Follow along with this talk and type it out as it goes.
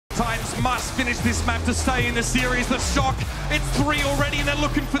Titans must finish this map to stay in the series. The shock, it's 3 already, and they're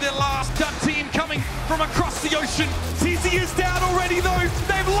looking for their last. That team coming from across the ocean. TZ is down already, though.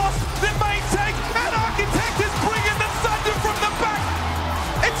 They've lost their main tank, and Architect is bringing the thunder from the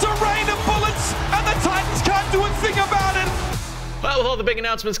back. It's a rain of bullets, and the Titans can't do a thing about it. Well, with all the big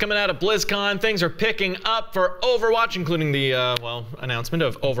announcements coming out of BlizzCon, things are picking up for Overwatch, including the, announcement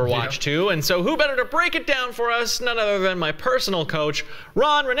of Overwatch 2. And so who better to break it down for us? None other than my personal coach,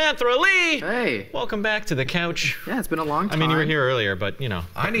 Ron Renanthra Lee. Hey. Welcome back to the couch. Yeah, it's been a long time. I mean, you were here earlier, but, you know,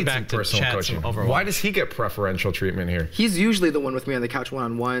 I need back some personal coaching. Why does he get preferential treatment here? He's usually the one with me on the couch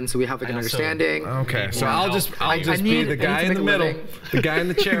one-on-one, so we have like an understanding. Okay, so I'll just be the guy in the middle, the guy in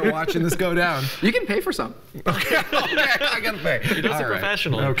the chair watching this go down. You can pay for some. Okay, I gotta pay. You're just a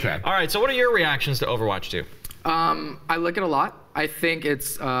professional. Okay. All right, so what are your reactions to Overwatch 2? I like it a lot. I think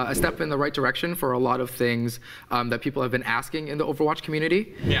it's a step in the right direction for a lot of things that people have been asking in the Overwatch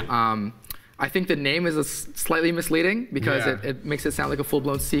community. Yeah. I think the name is slightly misleading because it makes it sound like a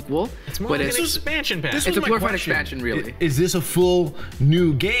full-blown sequel. It's more like an expansion pack. It's a glorified expansion, really. Is this a full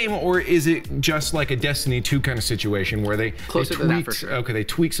new game, or is it just like a Destiny 2 kind of situation where they Closer to that, for sure. Okay, they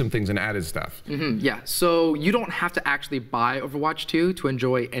tweaked some things and added stuff. Yeah, so you don't have to actually buy Overwatch 2 to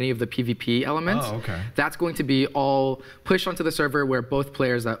enjoy any of the PvP elements. Oh, okay. That's going to be all pushed onto the server where both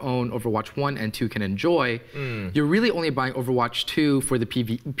players that own Overwatch 1 and 2 can enjoy. You're really only buying Overwatch 2 for the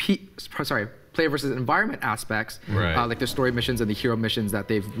player versus environment aspects, like the story missions and the hero missions that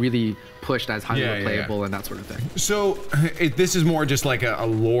they've really pushed as highly replayable and that sort of thing. So this is more just like a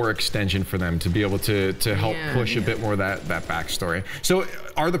lore extension for them to be able to help push a bit more of that backstory. So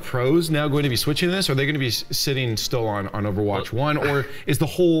are the pros now going to be switching this? Are they going to be sitting still on Overwatch 1, or is the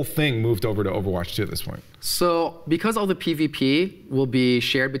whole thing moved over to Overwatch 2 at this point? So because all the PvP will be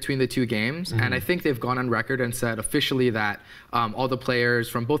shared between the two games, and I think they've gone on record and said officially that all the players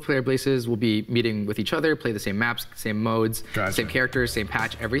from both player bases will be meeting with each other, play the same maps, same modes, same characters, same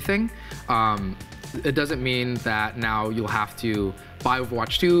patch, everything. It doesn't mean that now you'll have to buy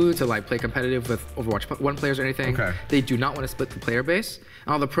Overwatch 2 to like play competitive with Overwatch 1 players or anything. They do not want to split the player base.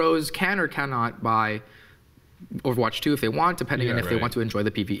 And all the pros can or cannot buy Overwatch 2 if they want, depending on if they want to enjoy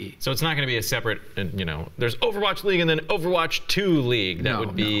the PvE. So it's not going to be a separate, you know, there's Overwatch League and then Overwatch 2 League. That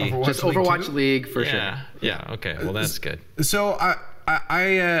would be just Overwatch League for sure. Yeah. Okay. Well, that's good. So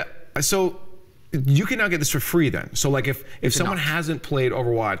so you can now get this for free then. So like if someone hasn't played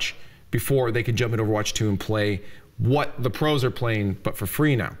Overwatch before, they can jump in Overwatch 2 and play what the pros are playing, but for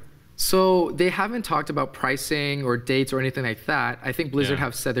free now. So they haven't talked about pricing or dates or anything like that. I think Blizzard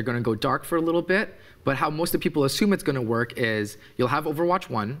have said they're going to go dark for a little bit, but how most of the people assume it's going to work is you'll have Overwatch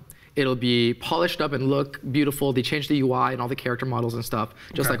 1, it'll be polished up and look beautiful. They changed the UI and all the character models and stuff,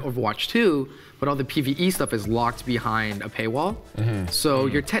 just like Overwatch 2, but all the PvE stuff is locked behind a paywall. So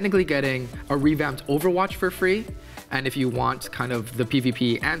you're technically getting a revamped Overwatch for free, and if you want kind of the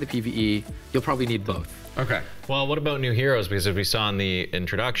PvP and the PvE, you'll probably need both. Okay. Well, what about new heroes? Because as we saw in the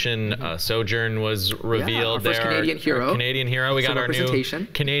introduction, Sojourn was revealed. Our first Canadian hero. Canadian hero. We got our new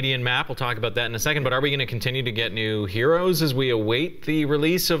Canadian map. We'll talk about that in a second. But are we going to continue to get new heroes as we await the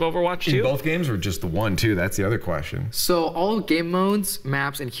release of Overwatch 2? In both games, or just the one, too? That's the other question. So all game modes,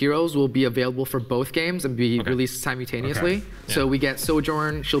 maps, and heroes will be available for both games and be released simultaneously. So we get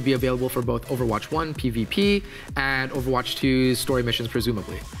Sojourn. She'll be available for both Overwatch 1 PvP and Overwatch 2's story missions,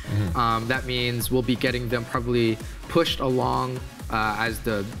 presumably. That means we'll be getting them probably pushed along as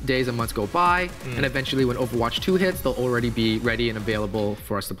the days and months go by, and eventually when Overwatch 2 hits, they'll already be ready and available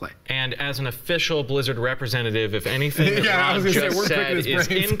for us to play. And as an official Blizzard representative, if anything that Ron just said is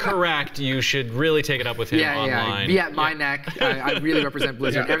incorrect, you should really take it up with him online. Be at my neck. I really represent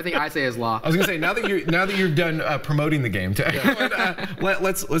Blizzard. Everything I say is law. I was gonna say, now that you're done promoting the game,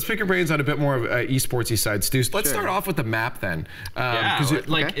 let's pick your brains on a bit more of esportsy side, Stu. Let's start off with the map then.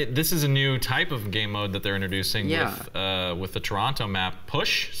 This is a new type of game mode that they're introducing with the Toronto map,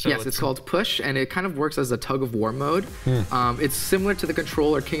 Push. So yes, it's called Push, and it kind of works as a tug of war mode. It's similar to the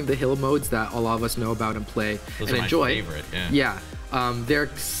Control or King of the Hill modes that a lot of us know about and play and enjoy. My favorite,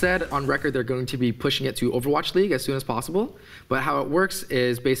 they're said on record they're going to be pushing it to Overwatch League as soon as possible. But how it works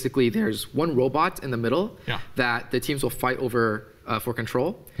is basically there's one robot in the middle that the teams will fight over for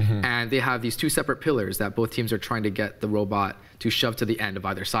control, and they have these two separate pillars that both teams are trying to get the robot to shove to the end of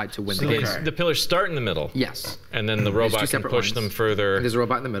either side to win the game. The pillars start in the middle. Yes. And then the robot can push them further. And there's a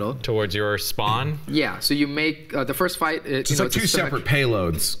robot in the middle towards your spawn. Yeah. So you make the first fight. It's like two separate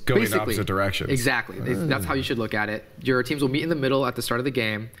payloads going in opposite directions. Exactly. That's how you should look at it. Your teams will meet in the middle at the start of the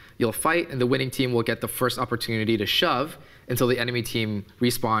game. You'll fight, and the winning team will get the first opportunity to shove until the enemy team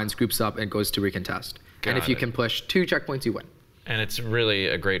respawns, groups up, and goes to recontest. And if you can push 2 checkpoints, you win. And it's really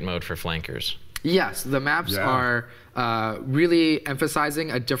a great mode for flankers. Yes, the maps are really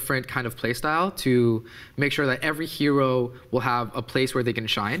emphasizing a different kind of playstyle to make sure that every hero will have a place where they can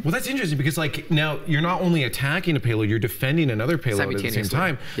shine. Well, that's interesting because like now you're not only attacking a payload, you're defending another payload at the same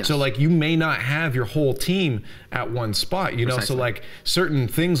time. Yes. So like you may not have your whole team at one spot, you know. So like certain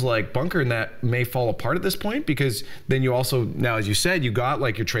things like bunker and that may fall apart at this point because then you also now, as you said, you got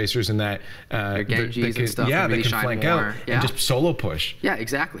like your tracers and that Genjis and stuff. Yeah, really they can flank out and just solo push. Yeah,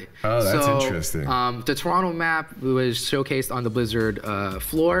 exactly. Oh, that's interesting. The Toronto map was showcased on the Blizzard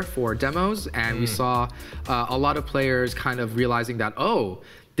floor for demos, and we saw a lot of players kind of realizing that, oh,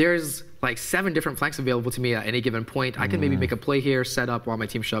 there's like 7 different flanks available to me at any given point. I can maybe make a play here, set up while my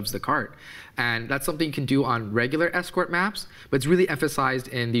team shoves the cart. And that's something you can do on regular escort maps, but it's really emphasized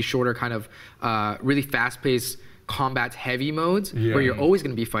in these shorter kind of really fast-paced combat heavy modes where you're always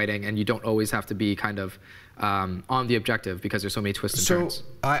going to be fighting and you don't always have to be kind of on the objective because there's so many twists and turns.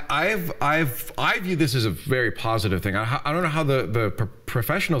 I view this as a very positive thing. I don't know how the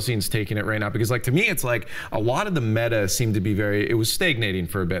professional scene's taking it right now because like to me it's like a lot of the meta seemed to be it was stagnating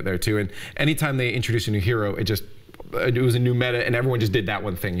for a bit there too, and anytime they introduce a new hero it was a new meta and everyone just did that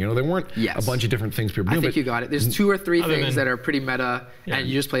one thing. You know, there weren't a bunch of different things people were doing. I think you got it. There's 2 or 3 things that are pretty meta and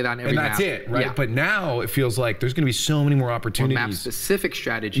you just play that on every map. And that's it, right? Yeah. But now it feels like there's going to be so many more opportunities. Map-specific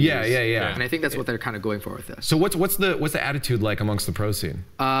strategies. Yeah. And I think that's what they're kind of going for with this. So what's the attitude like amongst the pro scene?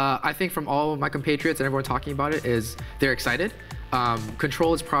 I think from all of my compatriots and everyone talking about it is they're excited.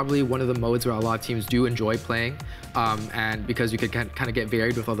 Control is probably one of the modes where a lot of teams do enjoy playing, and because you could kind of get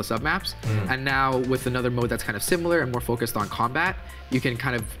varied with all the submaps. And now with another mode that's kind of similar and more focused on combat, you can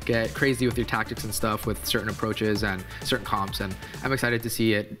kind of get crazy with your tactics and stuff with certain approaches and certain comps. And I'm excited to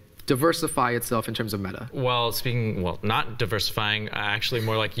see it diversify itself in terms of meta. Well, not diversifying, actually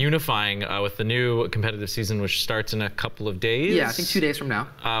more like unifying with the new competitive season, which starts in a couple of days. Yeah, I think 2 days from now.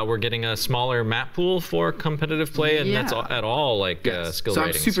 We're getting a smaller map pool for competitive play, and that's at all like skill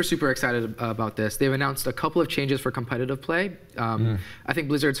ratings. I'm super excited about this. They've announced a couple of changes for competitive play. I think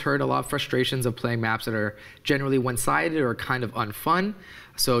Blizzard's heard a lot of frustrations of playing maps that are generally one-sided or kind of unfun.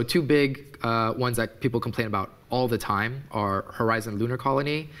 So 2 big ones that people complain about all the time are Horizon Lunar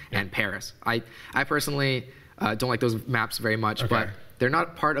Colony and Paris. I personally don't like those maps very much, but they're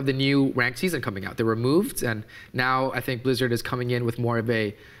not part of the new ranked season coming out. They're removed, and now I think Blizzard is coming in with more of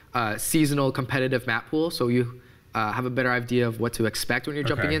a seasonal competitive map pool, so you have a better idea of what to expect when you're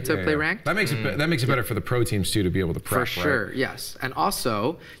jumping in to play ranked. That makes it better for the pro teams too to be able to prep. For sure, yes. And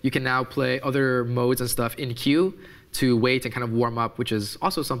also, you can now play other modes and stuff in queue to wait and kind of warm up, which is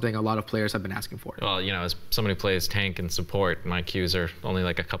also something a lot of players have been asking for. Well, you know, as somebody who plays tank and support, my queues are only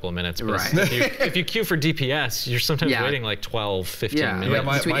like a couple of minutes. But if you queue for DPS, you're sometimes waiting like 12, 15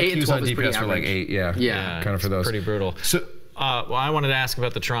 minutes. Yeah, my queues on DPS are like 8. Yeah, kind of for those. Pretty brutal. So, well, I wanted to ask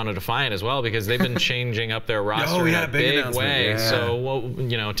about the Toronto Defiant as well because they've been changing up their roster in a big way. So,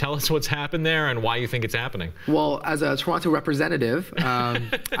 you know, tell us what's happened there and why you think it's happening. Well, as a Toronto representative,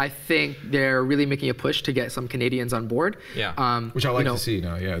 I think they're really making a push to get some Canadians on board. Yeah. Which I like to see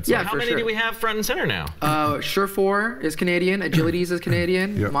now. Yeah. How many do we have front and center now? Sure4 is Canadian. Agilities is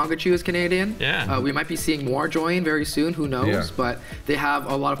Canadian. Mangachu is Canadian. Yeah. We might be seeing more join very soon. Who knows? Yeah. But they have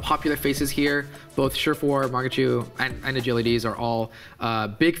a lot of popular faces here. Both Sure4, Mangachu, and Agilities are all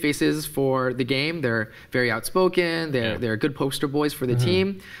big faces for the game. They're very outspoken. They're good poster boys for the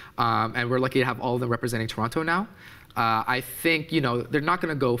team. And we're lucky to have all of them representing Toronto now. I think, you know, they're not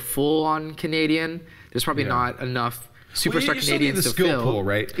going to go full on Canadian. There's probably not enough superstar Canadians to skill pool,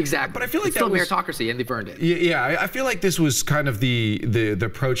 right? Exactly. But I feel like it's still meritocracy, and they've earned it. Yeah, I feel like this was kind of the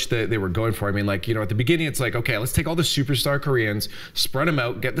approach that they were going for. I mean, like, you know, at the beginning, it's like, okay, let's take all the superstar Koreans, spread them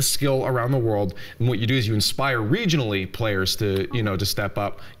out, get the skill around the world, and what you do is you inspire regionally players to, you know, to step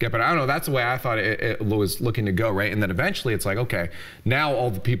up, get better. I don't know. That's the way I thought it was looking to go, right? And then eventually, it's like, okay, now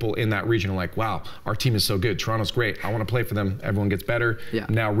all the people in that region are like, wow, our team is so good. Toronto's great. I want to play for them. Everyone gets better. Yeah.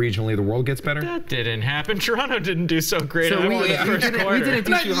 Now regionally, the world gets better. That didn't happen. Toronto didn't do so great. So we didn't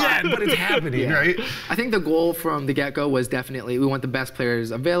do too hot, but it's happening, right? I think the goal from the get-go was definitely we want the best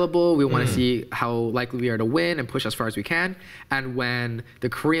players available. We want to see how likely we are to win and push as far as we can. And when the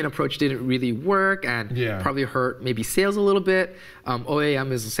Korean approach didn't really work and probably hurt maybe sales a little bit,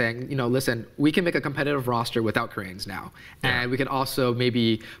 OAM is saying, you know, listen, we can make a competitive roster without Koreans now, and we can also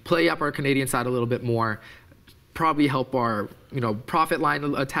maybe play up our Canadian side a little bit more. Probably help our, you know, profit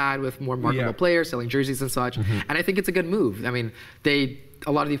line a tad with more marketable players selling jerseys and such. And I think it's a good move. I mean,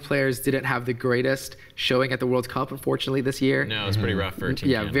 a lot of these players didn't have the greatest showing at the World Cup, unfortunately, this year. No, it's pretty rough for a team.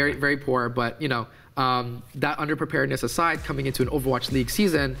 Yeah, very poor. But, you know, that underpreparedness aside, coming into an Overwatch League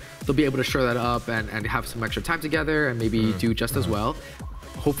season, they'll be able to shore that up and have some extra time together and maybe do just as well.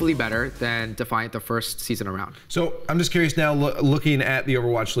 Hopefully better than Defiant the first season around. So I'm just curious now, looking at the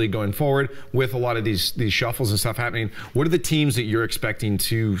Overwatch League going forward, with a lot of these shuffles and stuff happening, what are the teams that you're expecting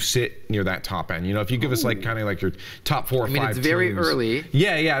to sit near that top end? You know, if you give us like kind of like your top 4 or 5 it's very teams. early.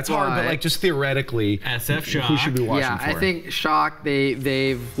 Yeah, it's hard, but like just theoretically, SF Shock. who should we be watching Yeah, for? I think Shock,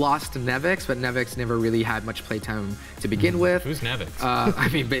 they've lost to Nevix, but Nevix never really had much playtime to begin with. Who's Nevix? I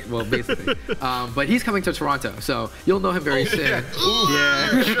mean, basically. But he's coming to Toronto, so you'll know him very soon. Yeah.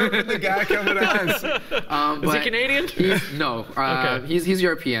 The guy coming out. Is he Canadian? No, Okay. he's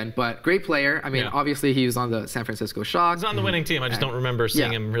European, but great player. I mean, obviously he was on the San Francisco Shock. He's on the winning team. I just don't remember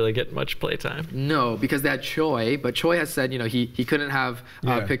seeing him really get much playtime. No, because they had Choi, but Choi has said, you know, he couldn't have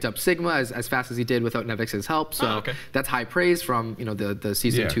picked up Sigma as fast as he did without Nevix's help. So that's high praise from, you know, the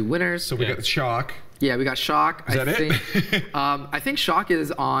season 2 winners. So we got Shock. Yeah, we got Shock. Is that it? I think Shock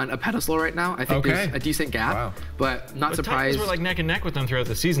is on a pedestal right now. I think there's a decent gap, but not surprised. Titans were like neck and neck with them throughout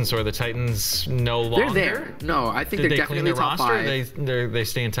the season, so are the Titans no longer? They're there. No, I think Did they're they clean definitely their top roster? 5. They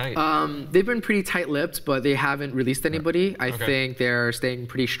staying tight. They've been pretty tight-lipped, but they haven't released anybody. I think they're staying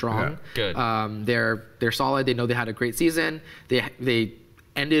pretty strong. Good. They're solid. They know they had a great season. They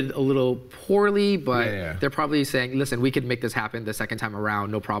ended a little poorly, but they're probably saying, listen, we could make this happen the second time around,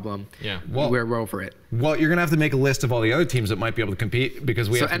 no problem. Yeah. Well, we're over it. Well, you're gonna have to make a list of all the other teams that might be able to compete because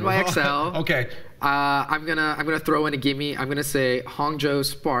we have to NYXL. Okay. I'm gonna throw in a gimme. I'm gonna say Hangzhou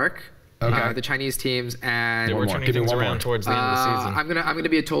Spark. The Chinese teams, and They were turning things around towards the end of the season. I'm gonna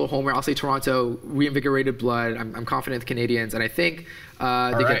be a total homer. I'll say Toronto, reinvigorated blood. I'm confident in the Canadians, and I think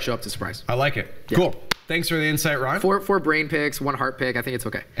they can show up to surprise. I like it. Cool. Thanks for the insight, Ron. 4 brain picks, 1 heart pick. I think it's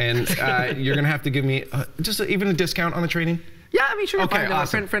okay. And you're gonna have to give me just even a discount on the training. Yeah, I mean, sure. Okay,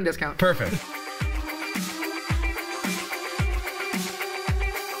 awesome. Friend discount. Perfect.